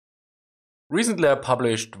Recently I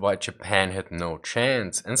published why Japan had no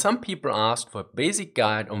chance, and some people asked for a basic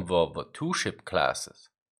guide on World War II ship classes.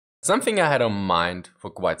 Something I had on mind for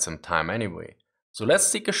quite some time anyway. So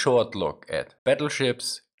let's take a short look at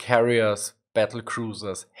battleships, carriers, battle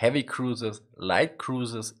cruisers, heavy cruisers, light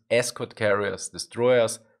cruisers, escort carriers,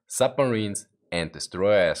 destroyers, submarines and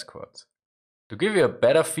destroyer escorts. To give you a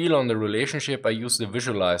better feel on the relationship, I used the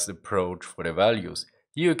visualized approach for the values.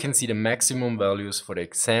 Here you can see the maximum values for the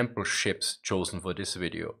example ships chosen for this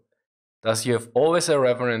video. Thus you have always a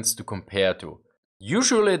reference to compare to.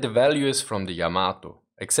 Usually the value is from the Yamato,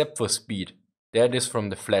 except for speed. There it is from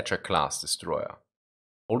the Fletcher class destroyer.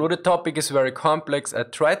 Although the topic is very complex, I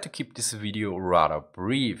tried to keep this video rather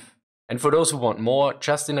brief. And for those who want more,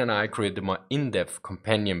 Justin and I created a more in-depth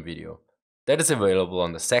companion video. That is available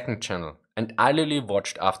on the second channel and ideally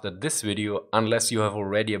watched after this video unless you have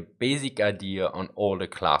already a basic idea on all the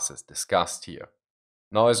classes discussed here.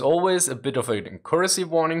 Now as always, a bit of an accuracy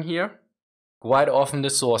warning here. Quite often the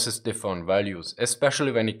sources differ on values,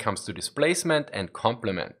 especially when it comes to displacement and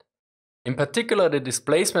complement. In particular, the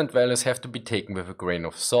displacement values have to be taken with a grain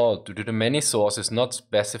of salt due to the many sources not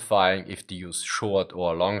specifying if they use short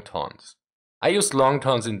or long taunts. I used long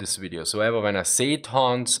taunts in this video, so however when I say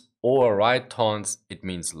taunts or right taunts, it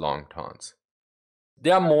means long taunts.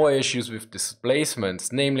 There are more issues with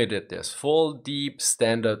displacements, namely that there's full, deep,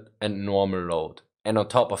 standard and normal load. And on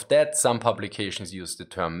top of that, some publications use the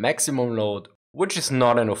term maximum load, which is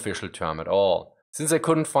not an official term at all. Since I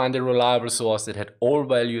couldn't find a reliable source that had all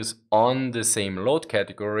values on the same load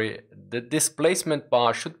category, the displacement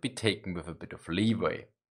bar should be taken with a bit of leeway.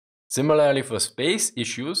 Similarly for space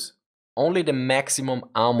issues, only the maximum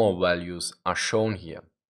armor values are shown here.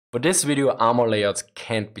 For this video, armor layouts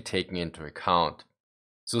can't be taken into account.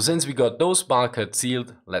 So since we got those barcodes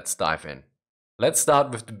sealed, let's dive in. Let's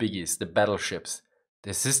start with the biggies, the battleships.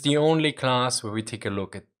 This is the only class where we take a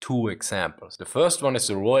look at two examples. The first one is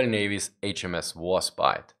the Royal Navy's HMS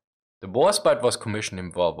Warspite. The Warspite was commissioned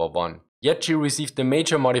in World War I, yet she received a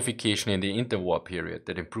major modification in the interwar period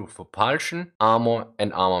that improved propulsion, armor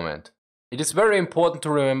and armament. It is very important to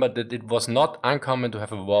remember that it was not uncommon to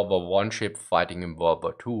have a World War I ship fighting in World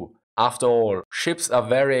War II. After all, ships are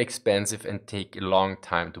very expensive and take a long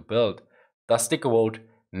time to build. Thus the quote,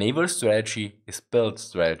 "Naval strategy is build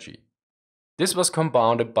strategy." This was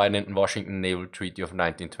compounded by the Washington Naval Treaty of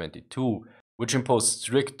 1922, which imposed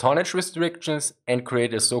strict tonnage restrictions and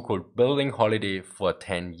created a so-called building holiday for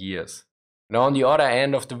 10 years. Now on the other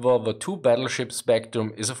end of the World War II battleship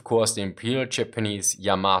spectrum is of course the Imperial Japanese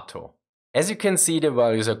Yamato. As you can see, the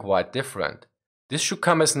values are quite different. This should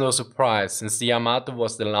come as no surprise since the Yamato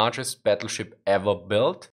was the largest battleship ever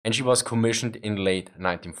built and she was commissioned in late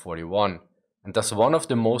 1941 and thus one of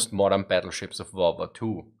the most modern battleships of World War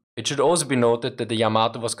II. It should also be noted that the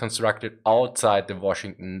Yamato was constructed outside the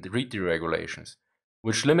Washington Treaty regulations,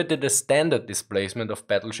 which limited the standard displacement of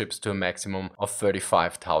battleships to a maximum of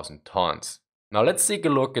 35,000 tons. Now let's take a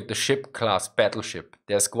look at the ship class battleship.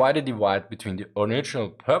 There's quite a divide between the original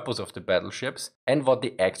purpose of the battleships and what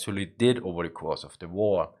they actually did over the course of the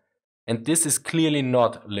war. And this is clearly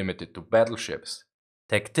not limited to battleships.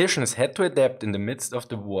 Tacticians had to adapt in the midst of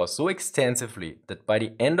the war so extensively that by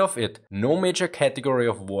the end of it, no major category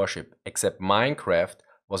of warship except minecraft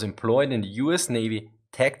was employed in the US Navy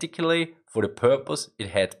tactically for the purpose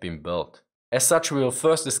it had been built. As such, we will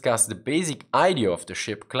first discuss the basic idea of the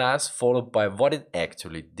ship class, followed by what it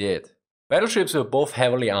actually did. Battleships were both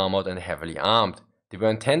heavily armored and heavily armed. They were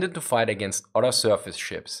intended to fight against other surface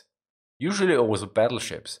ships, usually also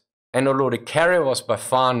battleships. And although the carrier was by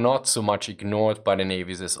far not so much ignored by the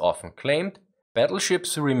navies as often claimed,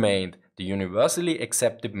 battleships remained the universally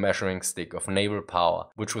accepted measuring stick of naval power,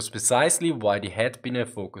 which was precisely why they had been a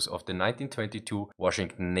focus of the 1922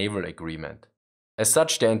 Washington Naval Agreement. As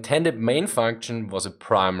such, their intended main function was a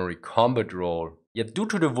primary combat role. Yet due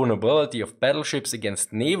to the vulnerability of battleships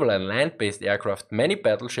against naval and land-based aircraft, many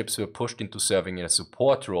battleships were pushed into serving in a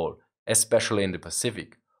support role, especially in the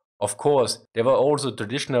Pacific. Of course, there were also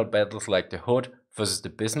traditional battles like the Hood versus the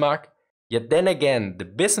Bismarck, yet then again, the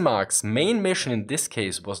Bismarck's main mission in this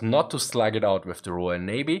case was not to slug it out with the Royal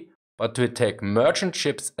Navy, but to attack merchant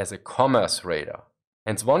ships as a commerce raider.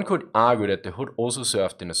 Hence one could argue that the Hood also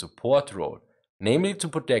served in a support role, namely to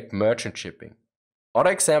protect merchant shipping. Other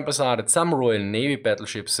examples are that some Royal Navy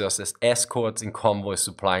battleships served as escorts in convoys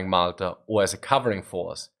supplying Malta or as a covering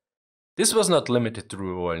force. This was not limited to the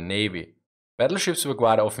Royal Navy. Battleships were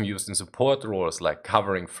quite often used in support roles like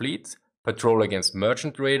covering fleets, patrol against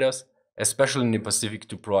merchant raiders, especially in the Pacific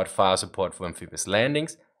to provide fire support for amphibious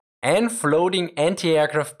landings, and floating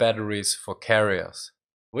anti-aircraft batteries for carriers.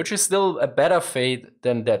 which is still a better fate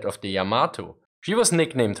than that of the Yamato. She was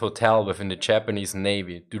nicknamed Hotel within the Japanese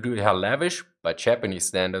Navy due to her lavish, by Japanese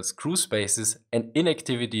standards, crew spaces and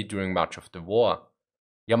inactivity during much of the war.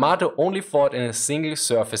 Yamato only fought in a single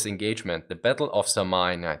surface engagement, the Battle of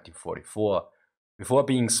Samar in 1944, before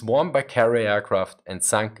being swarmed by carrier aircraft and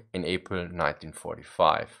sunk in April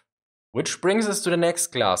 1945. Which brings us to the next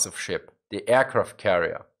class of ship, the aircraft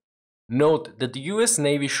carrier. Note that the US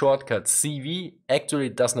Navy shortcut CV actually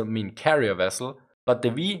does not mean carrier vessel, but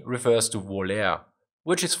the V refers to volaire,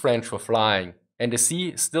 which is French for flying, and the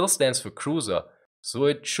C still stands for cruiser, so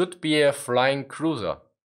it should be a flying cruiser.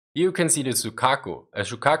 Here you can see the Shokaku, a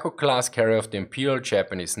Shokaku class carrier of the Imperial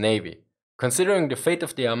Japanese Navy. Considering the fate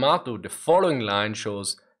of the Yamato, the following line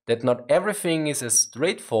shows that not everything is as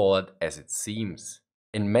straightforward as it seems.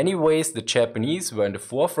 In many ways, the Japanese were in the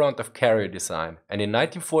forefront of carrier design, and in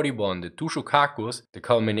 1941 the two Shokakus, the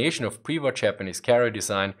culmination of pre-war Japanese carrier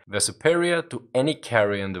design, were superior to any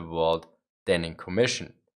carrier in the world then in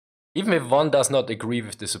commission. Even if one does not agree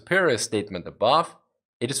with the superior statement above,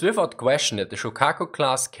 it is without question that the Shokaku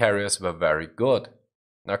class carriers were very good.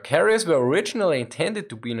 Now, carriers were originally intended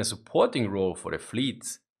to be in a supporting role for the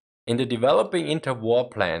fleets. In the developing inter-war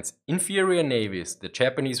plans, inferior navies, the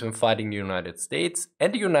Japanese when fighting the United States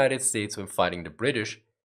and the United States when fighting the British,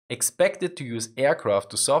 expected to use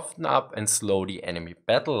aircraft to soften up and slow the enemy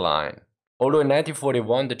battle line. Although in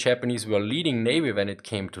 1941 the Japanese were a leading navy when it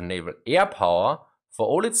came to naval air power, for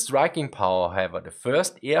all its striking power, however, the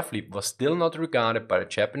first air fleet was still not regarded by the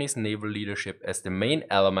Japanese naval leadership as the main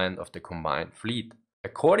element of the combined fleet.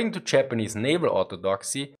 According to Japanese naval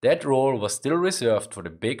orthodoxy, that role was still reserved for the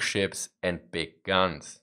big ships and big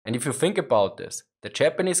guns. And if you think about this, the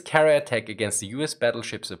Japanese carrier attack against the US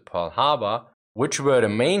battleships at Pearl Harbor, which were the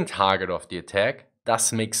main target of the attack,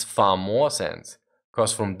 thus makes far more sense,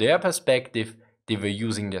 because from their perspective, they were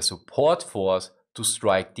using their support force to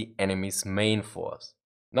strike the enemy's main force.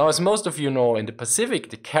 Now, as most of you know, in the Pacific,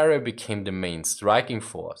 the carrier became the main striking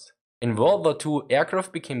force. In World War II,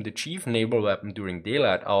 aircraft became the chief naval weapon during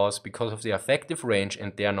daylight hours because of their effective range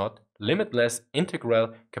and their not limitless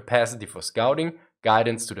integral capacity for scouting,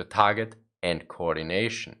 guidance to the target, and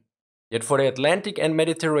coordination. Yet for the Atlantic and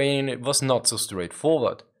Mediterranean it was not so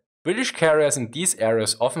straightforward. British carriers in these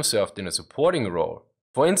areas often served in a supporting role.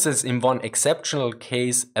 For instance, in one exceptional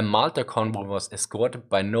case, a Malta convoy was escorted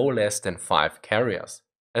by no less than 5 carriers.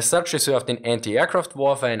 As such, they served in anti-aircraft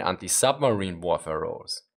warfare and anti-submarine warfare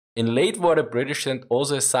roles. In late war, the British sent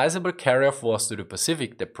also a sizable carrier force to the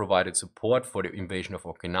Pacific that provided support for the invasion of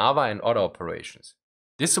Okinawa and other operations.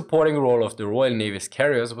 This supporting role of the Royal Navy's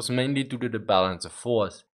carriers was mainly due to the balance of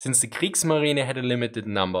force, since the Kriegsmarine had a limited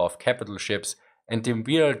number of capital ships and the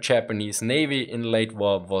Imperial Japanese Navy in late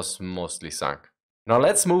war was mostly sunk. Now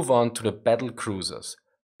let's move on to the battle cruisers.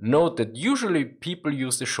 Note that usually people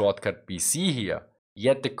use the shortcut BC here,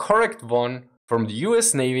 yet the correct one from the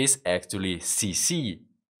US Navy is actually CC.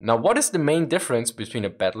 Now, what is the main difference between a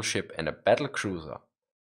battleship and a battlecruiser?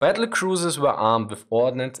 Battlecruisers were armed with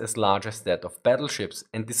ordnance as large as that of battleships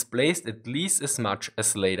and displaced at least as much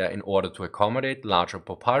as later in order to accommodate larger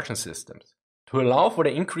propulsion systems. To allow for the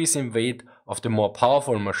increasing weight of the more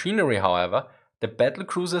powerful machinery, however, the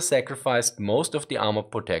battlecruiser sacrificed most of the armor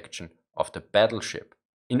protection of the battleship.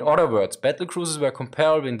 In other words, battlecruisers were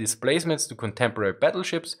comparable in displacements to contemporary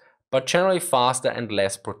battleships, but generally faster and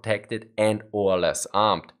less protected and/or less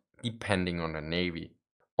armed, depending on the navy.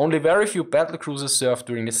 Only very few battlecruisers served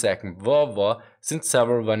during the Second World War, since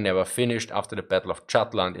several were never finished after the Battle of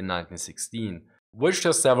Jutland in 1916, which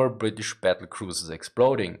saw several British battlecruisers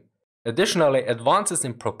exploding. Additionally, advances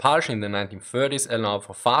in propulsion in the 1930s allowed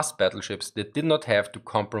for fast battleships that did not have to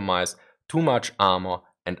compromise too much armor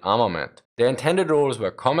and armament. Their intended roles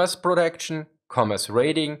were commerce protection, commerce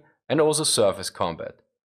raiding, and also surface combat.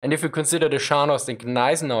 And if you consider the Scharnhorst and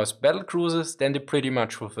Gneisenau as battlecruisers, then they pretty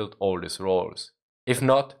much fulfilled all these roles. If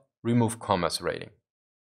not, remove commerce raiding.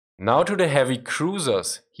 Now to the heavy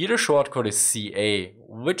cruisers. Here the shortcut is CA,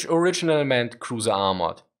 which originally meant cruiser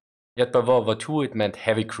armored. Yet by World War II it meant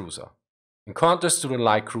heavy cruiser. In contrast to the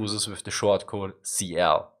light cruisers with the shortcut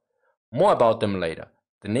CL. More about them later.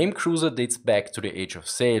 The name cruiser dates back to the age of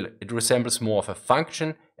sail. It resembles more of a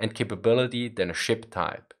function and capability than a ship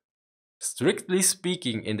type. Strictly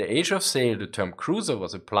speaking, in the age of sail, the term cruiser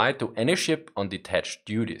was applied to any ship on detached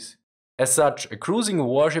duties. As such, a cruising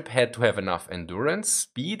warship had to have enough endurance,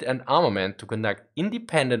 speed and armament to conduct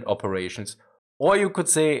independent operations, or you could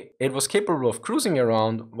say it was capable of cruising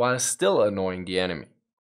around while still annoying the enemy.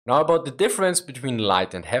 Now about the difference between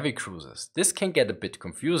light and heavy cruisers. This can get a bit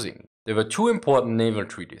confusing. There were two important naval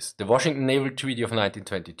treaties, the Washington Naval Treaty of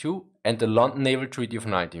 1922 and the London Naval Treaty of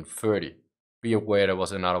 1930. Be aware there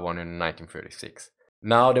was another one in 1936.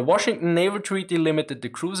 Now, the Washington Naval Treaty limited the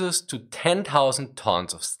cruisers to 10,000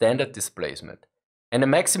 tons of standard displacement and a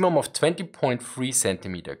maximum of 20.3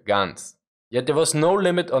 cm guns. Yet there was no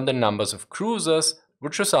limit on the numbers of cruisers,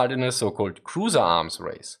 which resulted in a so-called cruiser arms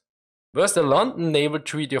race. Whereas the London Naval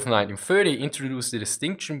Treaty of 1930 introduced the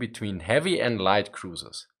distinction between heavy and light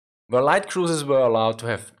cruisers, where light cruisers were allowed to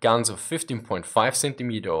have guns of 15.5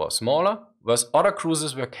 cm or smaller, whereas other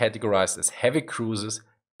cruisers were categorized as heavy cruisers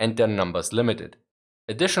and their numbers limited.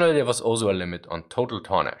 Additionally, there was also a limit on total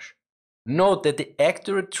tonnage. Note that the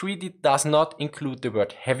accurate treaty does not include the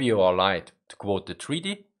word heavy or light. To quote the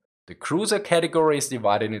treaty, the cruiser category is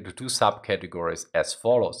divided into two subcategories as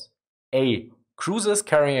follows. A. Cruisers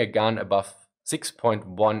carrying a gun above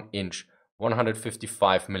 6.1 inch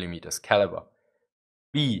 155 mm caliber.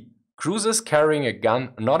 B. Cruisers carrying a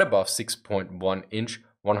gun not above 6.1 inch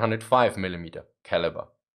 105 mm caliber.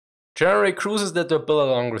 Generally, cruisers that were built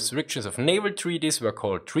along restrictions of naval treaties were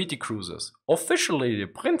called treaty cruisers. Officially, the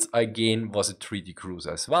Prinz Eugen was a treaty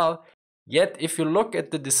cruiser as well, yet if you look at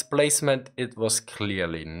the displacement, it was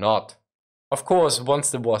clearly not. Of course,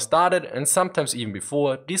 once the war started, and sometimes even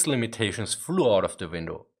before, these limitations flew out of the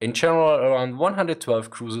window. In general, around 112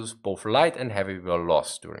 cruisers, both light and heavy, were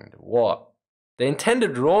lost during the war. The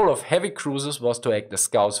intended role of heavy cruisers was to act as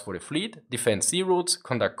scouts for the fleet, defend sea routes,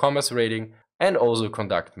 conduct commerce raiding, and also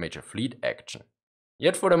conduct major fleet action.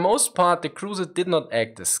 Yet for the most part, the cruisers did not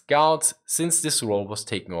act as scouts, since this role was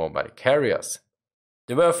taken over by the carriers.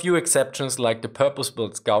 There were a few exceptions, like the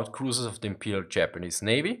purpose-built scout cruisers of the Imperial Japanese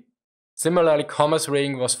Navy. Similarly, commerce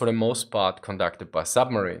raiding was for the most part conducted by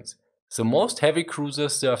submarines, so most heavy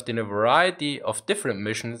cruisers served in a variety of different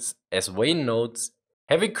missions. As Wayne notes,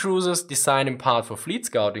 heavy cruisers designed in part for fleet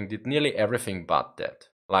scouting did nearly everything but that,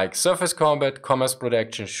 like surface combat, commerce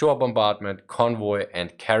protection, shore bombardment, convoy,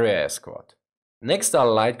 and carrier escort. Next are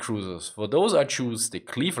light cruisers. For those I choose the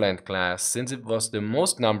Cleveland class, since it was the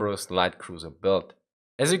most numerous light cruiser built.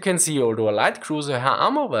 As you can see, although a light cruiser, her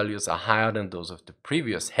armor values are higher than those of the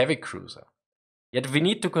previous heavy cruiser. Yet we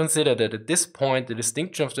need to consider that at this point the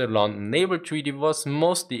distinction of the London Naval Treaty was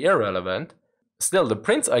mostly irrelevant. Still, the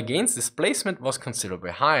Prinz Eugen's displacement was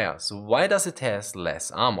considerably higher, so why does it have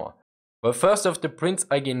less armor? Well, first off, the Prinz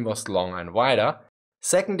Eugen was longer and wider.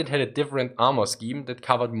 Second, it had a different armor scheme that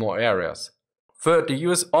covered more areas. Third, the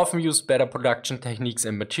US often used better production techniques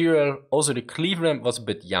and material. Also, the Cleveland was a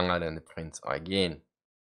bit younger than the Prinz Eugen.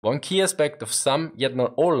 One key aspect of some, yet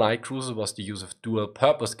not all light cruisers was the use of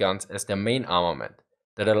dual-purpose guns as their main armament,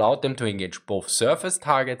 that allowed them to engage both surface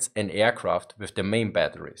targets and aircraft with their main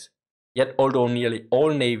batteries. Yet although nearly all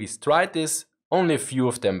navies tried this, only a few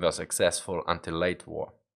of them were successful until late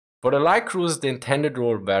war. For the light cruisers, the intended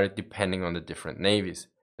role varied depending on the different navies.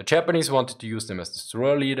 The Japanese wanted to use them as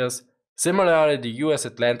destroyer leaders. Similarly, the US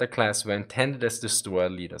Atlanta class were intended as destroyer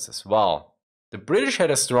leaders as well. The British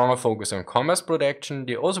had a stronger focus on commerce protection.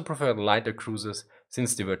 They also preferred lighter cruisers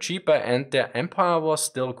since they were cheaper and their empire was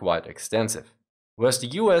still quite extensive. Whereas the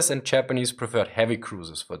US and Japanese preferred heavy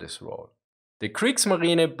cruisers for this role. The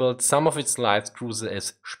Kriegsmarine built some of its light cruisers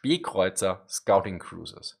as Spähkreuzer, scouting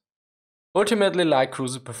cruisers. Ultimately, light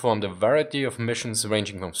cruisers performed a variety of missions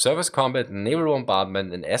ranging from surface combat, naval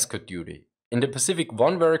bombardment, and escort duty. In the Pacific,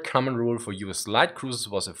 one very common rule for US light cruisers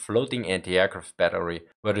was a floating anti-aircraft battery,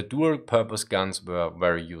 where the dual-purpose guns were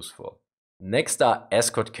very useful. Next are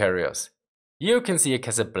escort carriers. Here you can see a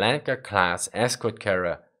Casablanca class escort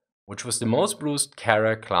carrier, which was the most bruised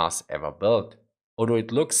carrier class ever built. Although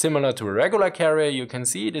it looks similar to a regular carrier, you can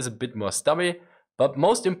see it is a bit more stubby, but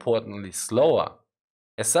most importantly slower.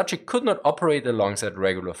 As such, it could not operate alongside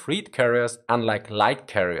regular fleet carriers, unlike light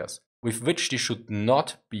carriers, with which they should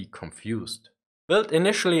not be confused. Built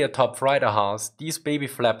initially atop freighter hulls, these baby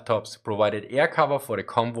flap tops provided air cover for the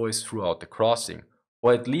convoys throughout the crossing,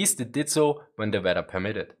 or at least it did so when the weather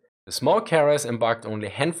permitted. The small carriers embarked only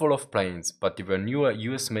a handful of planes, but they were newer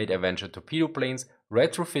US-made Avenger torpedo planes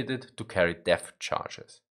retrofitted to carry depth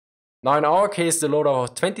charges. Now in our case, the load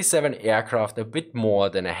of 27 aircraft, a bit more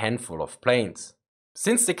than a handful of planes.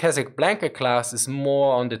 Since the Casablanca class is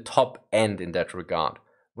more on the top end in that regard,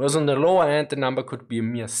 whereas on the lower end the number could be a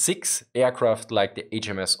mere 6 aircraft like the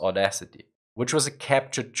HMS Audacity, which was a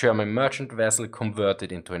captured German merchant vessel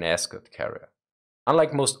converted into an escort carrier.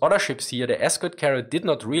 Unlike most other ships here, the escort carrier did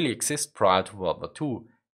not really exist prior to World War II,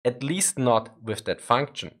 at least not with that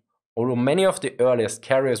function, although many of the earliest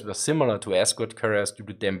carriers were similar to escort carriers due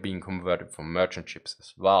to them being converted from merchant ships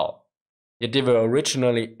as well. Yet they were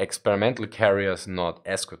originally experimental carriers, not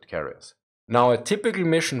escort carriers. Now, a typical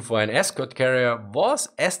mission for an escort carrier was,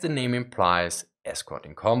 as the name implies,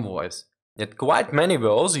 escorting convoys. Yet quite many were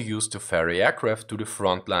also used to ferry aircraft to the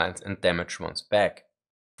front lines and damage ones back.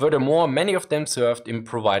 Furthermore, many of them served in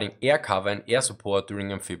providing air cover and air support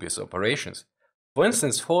during amphibious operations. For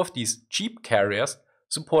instance, 4 of these cheap carriers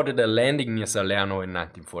supported a landing near Salerno in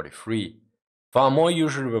 1943. Far more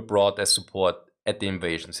usually were brought as support at the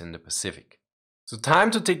invasions in the Pacific. So time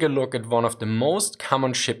to take a look at one of the most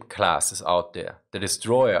common ship classes out there, the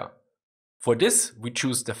destroyer. For this, we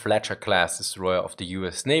choose the Fletcher class destroyer of the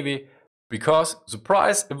US Navy because,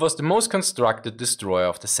 surprise, it was the most constructed destroyer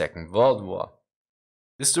of the Second World War.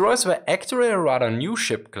 Destroyers were actually a rather new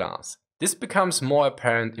ship class. This becomes more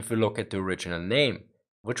apparent if we look at the original name,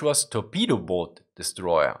 which was torpedo boat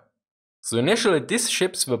destroyer. So initially these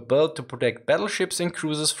ships were built to protect battleships and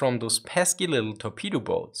cruisers from those pesky little torpedo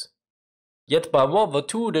boats. Yet by World War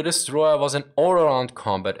II the destroyer was an all-around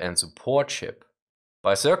combat and support ship.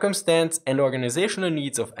 By circumstance and organizational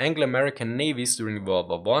needs of Anglo-American navies during World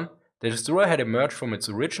War I, the destroyer had emerged from its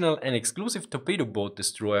original and exclusive torpedo boat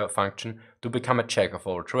destroyer function to become a jack of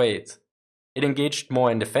all trades. It engaged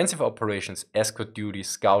more in defensive operations, escort duty,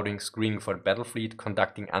 scouting, screening for the battle fleet,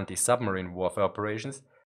 conducting anti-submarine warfare operations,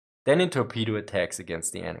 than in torpedo attacks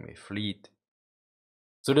against the enemy fleet.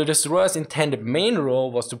 So the destroyer's intended main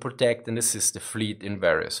role was to protect and assist the fleet in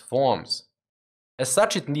various forms. As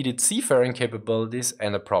such, it needed seafaring capabilities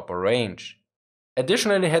and a proper range.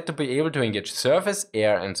 Additionally, it had to be able to engage surface,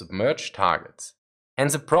 air and submerged targets.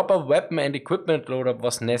 Hence a proper weapon and equipment loader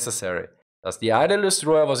was necessary. Thus the ideal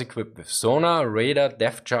destroyer was equipped with sonar, radar,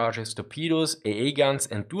 depth charges, torpedoes, AA guns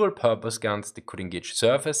and dual-purpose guns that could engage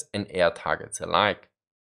surface and air targets alike.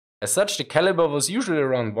 As such, the caliber was usually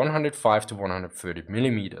around 105 to 130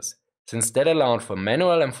 mm, since that allowed for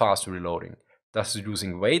manual and fast reloading, thus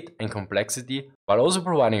reducing weight and complexity while also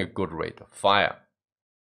providing a good rate of fire.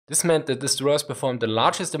 This meant that destroyers performed the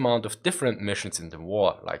largest amount of different missions in the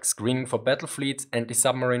war, like screening for battle fleets,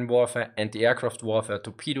 anti-submarine warfare, anti-aircraft warfare,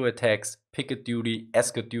 torpedo attacks, picket duty,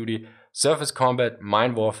 escort duty, surface combat,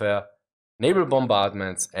 mine warfare, naval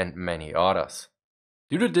bombardments, and many others.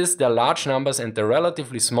 Due to this, their large numbers and their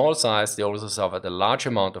relatively small size, they also suffered a large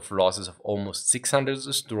amount of losses of almost 600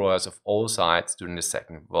 destroyers of all sizes during the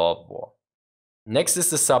Second World War. Next is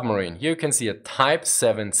the submarine. Here you can see a Type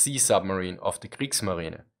 7 sea submarine of the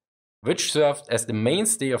Kriegsmarine, which served as the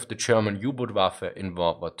mainstay of the German U-boat in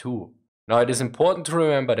World War II. Now it is important to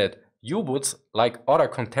remember that U-boats, like other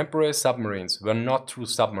contemporary submarines, were not true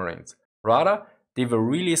submarines. Rather, they were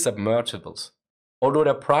really submersibles. Although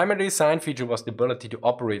their primary design feature was the ability to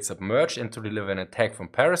operate submerged and to deliver an attack from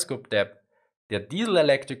periscope depth, their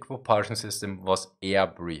diesel-electric propulsion system was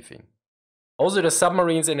air-breathing. Also, the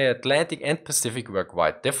submarines in the Atlantic and Pacific were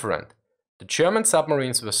quite different. The German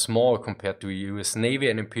submarines were small compared to US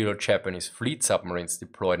Navy and Imperial Japanese fleet submarines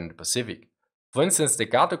deployed in the Pacific. For instance, the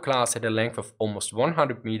Yamato class had a length of almost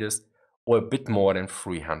 100 meters or a bit more than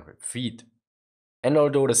 300 feet. And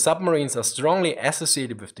although the submarines are strongly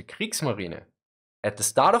associated with the Kriegsmarine, at the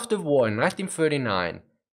start of the war in 1939,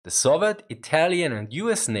 the Soviet, Italian and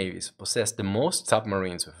US navies possessed the most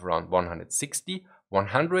submarines with around 160,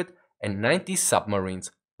 100 and 90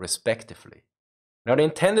 submarines respectively. Now the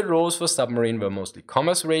intended roles for submarine were mostly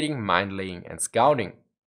commerce raiding, mine laying and scouting.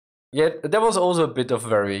 Yet there was also a bit of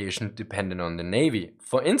variation depending on the navy.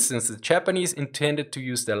 For instance, the Japanese intended to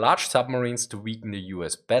use their large submarines to weaken the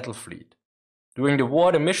US battle fleet. During the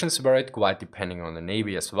war the missions varied quite depending on the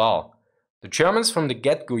navy as well. The Germans from the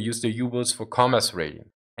get-go used their U-boats for commerce raiding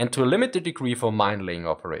and to a limited degree for mine-laying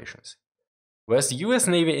operations, whereas the US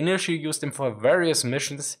Navy initially used them for various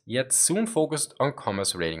missions, yet soon focused on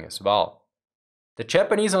commerce raiding as well. The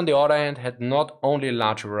Japanese on the other hand had not only a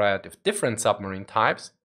large variety of different submarine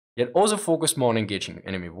types, yet also focused more on engaging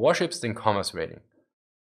enemy warships than commerce raiding.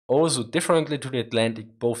 Also differently to the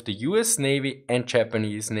Atlantic, both the US Navy and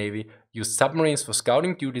Japanese Navy used submarines for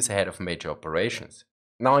scouting duties ahead of major operations.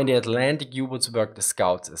 Now in the Atlantic, U-boats worked as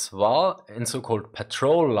scouts as well, in so-called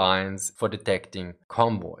patrol lines for detecting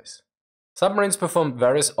convoys. Submarines performed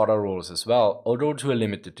various other roles as well, although to a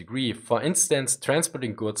limited degree, for instance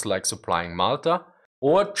transporting goods like supplying Malta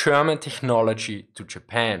or German technology to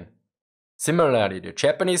Japan. Similarly, the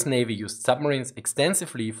Japanese Navy used submarines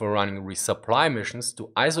extensively for running resupply missions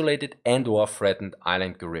to isolated and/or threatened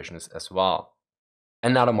island garrisons as well.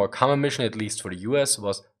 Another more common mission, at least for the US,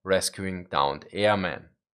 was rescuing downed airmen.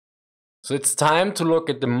 So it's time to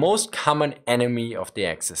look at the most common enemy of the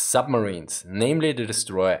Axis submarines, namely the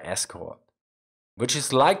destroyer Escort, which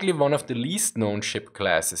is likely one of the least known ship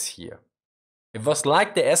classes here. It was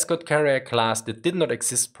like the escort carrier class that did not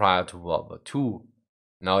exist prior to World War II.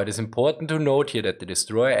 Now it is important to note here that the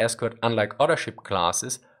destroyer escort, unlike other ship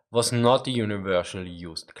classes, was not a universally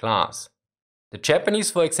used class. The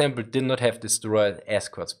Japanese, for example, did not have destroyer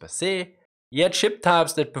escorts per se, yet ship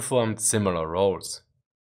types that performed similar roles.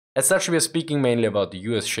 As such, we are speaking mainly about the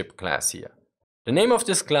US ship class here. The name of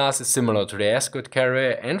this class is similar to the escort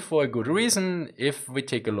carrier, and for a good reason if we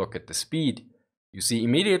take a look at the speed. You see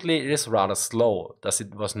immediately it is rather slow, thus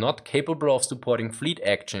it was not capable of supporting fleet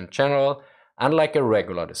action in general, unlike a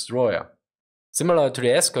regular destroyer. Similar to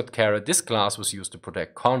the escort carrier, this class was used to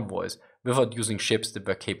protect convoys without using ships that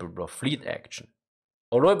were capable of fleet action.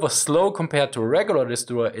 Although it was slow compared to a regular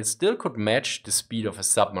destroyer, it still could match the speed of a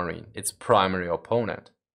submarine, its primary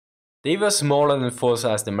opponent. They were smaller than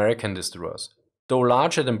full-sized American destroyers, though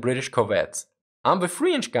larger than British corvettes. Armed with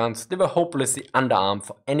 3-inch guns, they were hopelessly underarmed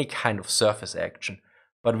for any kind of surface action,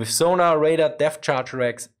 but with sonar, radar, depth charge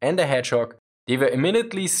racks and a hedgehog, they were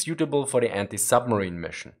immediately suitable for the anti-submarine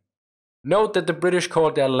mission. Note that the British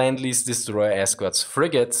called their Land-Lease destroyer escorts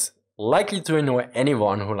frigates, likely to annoy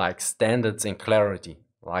anyone who likes standards and clarity,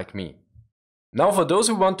 like me. Now for those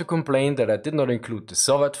who want to complain that I did not include the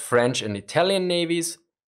Soviet, French and Italian navies,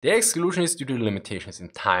 their exclusion is due to limitations in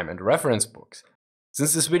time and reference books.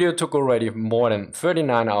 Since this video took already more than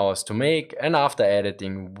 39 hours to make and after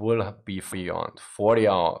editing will be beyond 40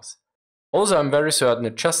 hours. Also, I'm very certain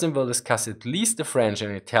that Justin will discuss at least the French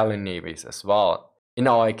and Italian navies as well in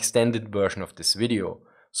our extended version of this video,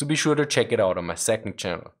 so be sure to check it out on my second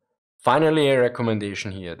channel. Finally, a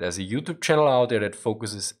recommendation here: there's a YouTube channel out there that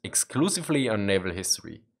focuses exclusively on naval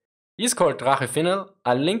history. He's called Drache Finnel.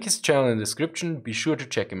 I'll link his channel in the description, be sure to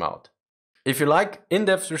check him out. If you like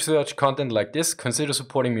in-depth research content like this, consider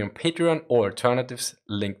supporting me on Patreon or alternatives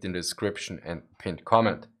linked in the description and pinned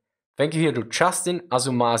comment. Thank you here to Justin,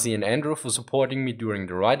 Azumasi and Andrew for supporting me during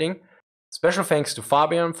the writing. Special thanks to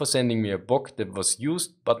Fabian for sending me a book that was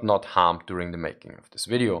used but not harmed during the making of this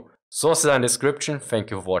video. Sources are in the description. Thank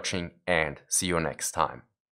you for watching and see you next time.